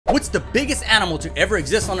What's the biggest animal to ever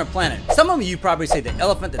exist on the planet? Some of you probably say the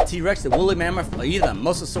elephant, the T-Rex, the woolly mammoth, or even the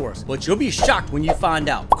mosasaurus, but you'll be shocked when you find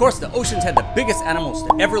out. Of course, the oceans had the biggest animals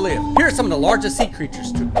to ever live. Here are some of the largest sea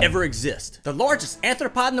creatures to ever exist. The largest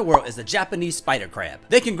arthropod in the world is the Japanese spider crab.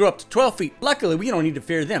 They can grow up to 12 feet. Luckily, we don't need to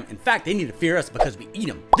fear them. In fact, they need to fear us because we eat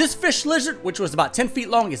them. This fish lizard, which was about 10 feet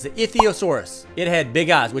long, is the Ichthyosaurus. It had big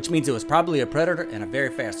eyes, which means it was probably a predator and a very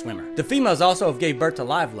fast swimmer. The females also gave birth to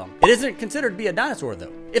live lung. It isn't considered to be a dinosaur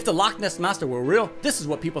though. If the Loch Ness Monster were real, this is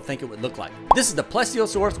what people think it would look like. This is the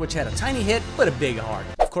Plesiosaurus, which had a tiny head but a big heart.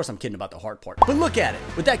 Of course, I'm kidding about the heart part. But look at it.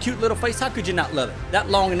 With that cute little face, how could you not love it? That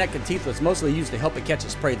long neck and teeth was mostly used to help it catch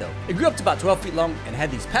its prey though. It grew up to about 12 feet long and had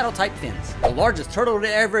these paddle-type fins. The largest turtle to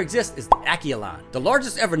ever exist is the Acheilon. The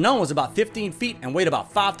largest ever known was about 15 feet and weighed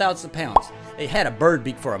about 5,000 pounds. It had a bird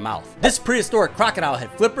beak for a mouth. This prehistoric crocodile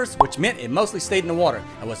had flippers, which meant it mostly stayed in the water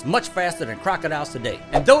and was much faster than crocodiles today.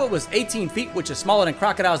 And though it was 18 feet, which is smaller than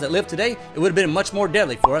crocodiles that live today, it would have been much more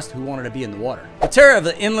deadly for us who wanted to be in the water. The terror of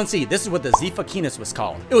the inland sea, this is what the Ziphocinus was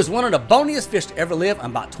called. It was one of the boniest fish to ever live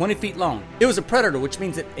and about 20 feet long. It was a predator, which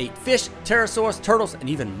means it ate fish, pterosaurs, turtles, and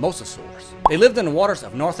even mosasaurs. They lived in the waters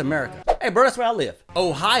of North America. Hey bro, that's where I live.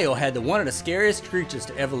 Ohio had one of the scariest creatures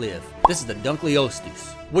to ever live. This is the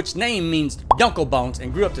Dunkleosteus, which name means dunkle bones,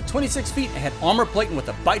 and grew up to 26 feet and had armor plating with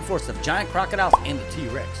the bite force of giant crocodiles and the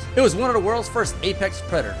T-Rex. It was one of the world's first apex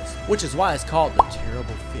predators, which is why it's called the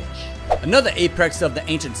terrible fish. Another apex of the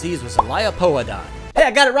ancient seas was the Liopoodon. Hey,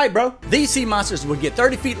 I got it right, bro. These sea monsters would get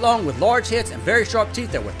 30 feet long with large heads and very sharp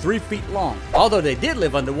teeth that were 3 feet long. Although they did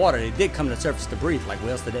live underwater, they did come to the surface to breathe like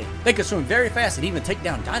whales today. They could swim very fast and even take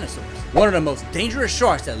down dinosaurs. One of the most dangerous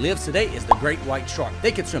sharks that lives today is the great white shark.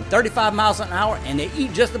 They can swim 35 miles an hour and they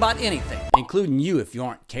eat just about anything, including you if you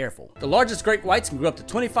aren't careful. The largest great whites can grow up to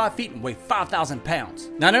 25 feet and weigh 5,000 pounds.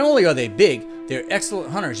 Not only are they big, they're excellent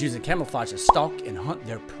hunters using camouflage to stalk and hunt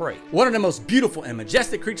their prey. One of the most beautiful and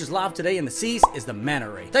majestic creatures alive today in the seas is the manta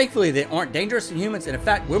ray. Thankfully, they aren't dangerous to humans, and in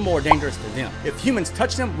fact, we're more dangerous to them. If humans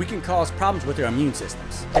touch them, we can cause problems with their immune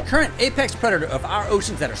systems. The current apex predator of our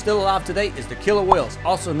oceans that are still alive today is the killer whales,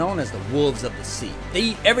 also known as the wolves of the sea. They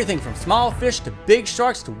eat everything from small fish to big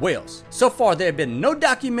sharks to whales. So far, there have been no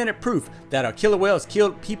documented proof that our killer whales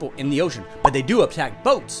killed people in the ocean, but they do attack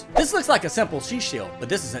boats. This looks like a simple seashell, but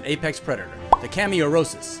this is an apex predator, the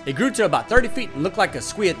Chamaerosus. It grew to about 30 feet and looked like a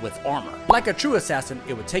squid with armor. Like a true assassin,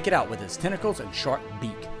 it would take it out with its tentacles and sharp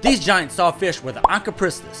beak. These giant sawfish were the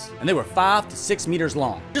Onchopristis, and they were 5 to 6 meters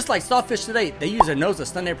long. Just like sawfish today, they use their nose to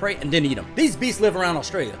stun their prey and then eat them. These beasts live around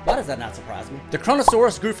Australia. Why does that not surprise me? The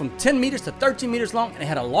Kronosaurus grew from 10 meters to 13 meters long, and it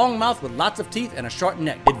had a long mouth with lots of teeth and a sharp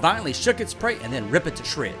neck. It violently shook its prey and then ripped it to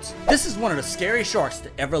shreds. This is one of the scariest sharks to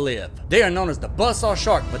ever live. They are known as the buzzsaw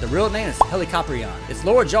shark, but the real name is Helicoprion. Its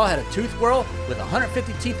lower jaw had a tooth whorl with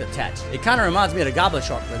 150 teeth attached. It kind of reminds me of the goblin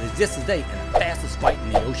shark, but it exists today and the fastest fight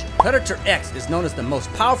in the ocean. Predator X is known as the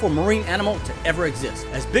most powerful marine animal to ever exist.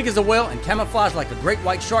 As big as a whale and camouflaged like a great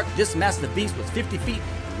white shark, this massive beast was 50 feet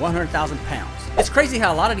and 100,000 pounds. It's crazy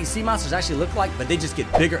how a lot of these sea monsters actually look like, but they just get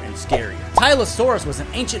bigger and scarier. Tylosaurus was an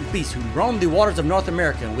ancient beast who roamed the waters of North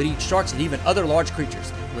America and would eat sharks and even other large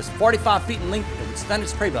creatures. It was 45 feet in length and would stun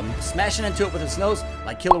its prey by smashing into it with its nose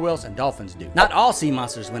like killer whales and dolphins do. Not all sea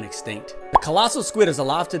monsters went extinct. The colossal squid is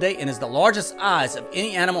alive today and is the largest eyes of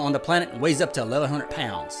any animal on the planet and weighs up to 1,100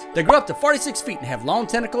 pounds. They grow up to 46 feet and have long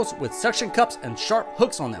tentacles with suction cups and sharp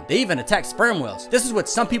hooks on them. They even attack sperm whales. This is what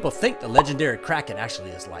some people think the legendary kraken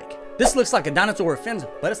actually is like. This looks like a dinosaur with fins,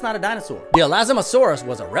 but it's not a dinosaur. The Elasmosaurus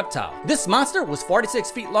was a reptile. This monster was 46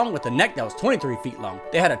 feet long with a neck that was 23 feet long.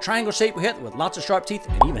 They had a triangle-shaped head with lots of sharp teeth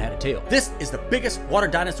and even had a tail. This is the biggest water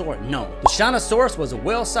dinosaur known. The Shanosaurus was a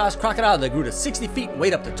whale-sized crocodile that grew to 60 feet and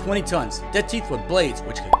weighed up to 20 tons. Their teeth were blades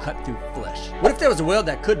which could cut through flesh. What if there was a whale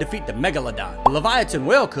that could defeat the Megalodon? The Leviathan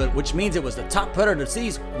whale could, which means it was the top predator of the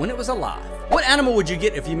seas when it was alive. What animal would you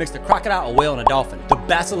get if you mixed a crocodile, a whale, and a dolphin? The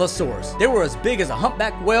Basilosaurus. They were as big as a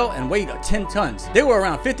humpback whale and weighed 10 tons. They were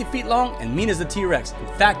around 50 feet long and mean as a T-Rex.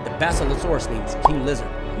 In fact, the Basilosaurus means king lizard,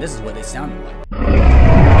 and this is what they sounded like.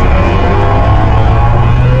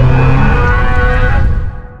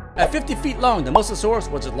 At 50 feet long, the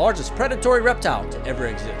Mosasaurus was the largest predatory reptile to ever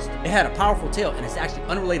exist. It had a powerful tail and is actually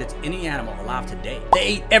unrelated to any animal alive today. They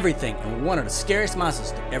ate everything and were one of the scariest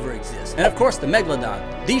monsters to ever exist. And of course, the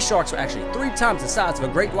Megalodon. These sharks are actually 3 times the size of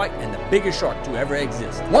a great white and the biggest shark to ever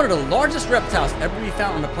exist. One of the largest reptiles ever to be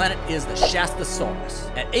found on the planet is the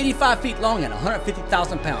Shastasaurus. At 85 feet long and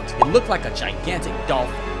 150,000 pounds, it looked like a gigantic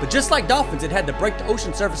dolphin. But just like dolphins, it had to break the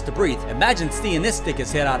ocean surface to breathe. Imagine seeing this stick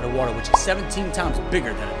its head out of the water, which is 17 times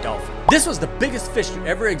bigger than a dolphin. This was the biggest fish to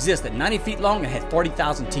ever exist at 90 feet long and had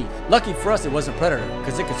 40,000 teeth. Lucky for us it wasn't a predator,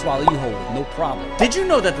 because it could swallow you whole with no problem. Did you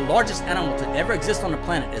know that the largest animal to ever exist on the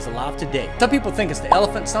planet is alive today? Some people think it's the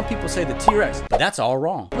elephant, some people say the T-Rex, but that's all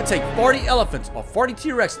wrong. It would take 40 elephants or 40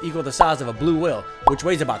 T-Rex to equal the size of a blue whale, which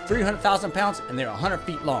weighs about 300,000 pounds and they're 100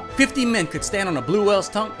 feet long. 50 men could stand on a blue whale's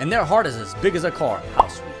tongue and their heart is as big as a car. How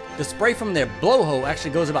sweet. The spray from their blowhole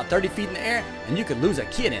actually goes about 30 feet in the air, and you could lose a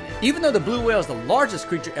kid in it. Even though the blue whale is the largest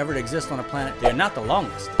creature ever to exist on the planet, they are not the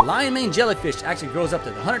longest. The lion mane jellyfish actually grows up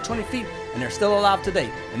to 120 feet, and they're still alive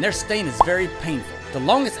today, and their stain is very painful. The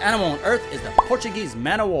longest animal on Earth is the Portuguese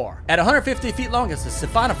man-o-war. At 150 feet long is the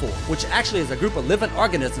siphonophore, which actually is a group of living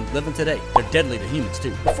organisms living today. They're deadly to humans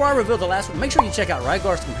too. Before I reveal the last one, make sure you check out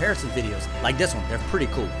Rygar's comparison videos like this one. They're pretty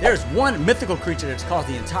cool. There's one mythical creature that's caused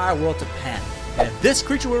the entire world to panic. And if this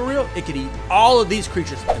creature were real, it could eat all of these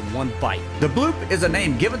creatures in one bite. The bloop is a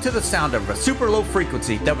name given to the sound of a super low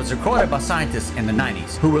frequency that was recorded by scientists in the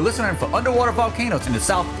 90s who were listening for underwater volcanoes in the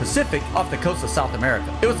South Pacific off the coast of South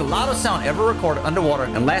America. It was the loudest sound ever recorded underwater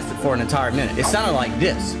and lasted for an entire minute. It sounded like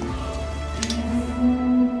this.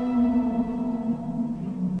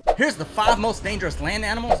 Here's the 5 most dangerous land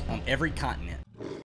animals on every continent.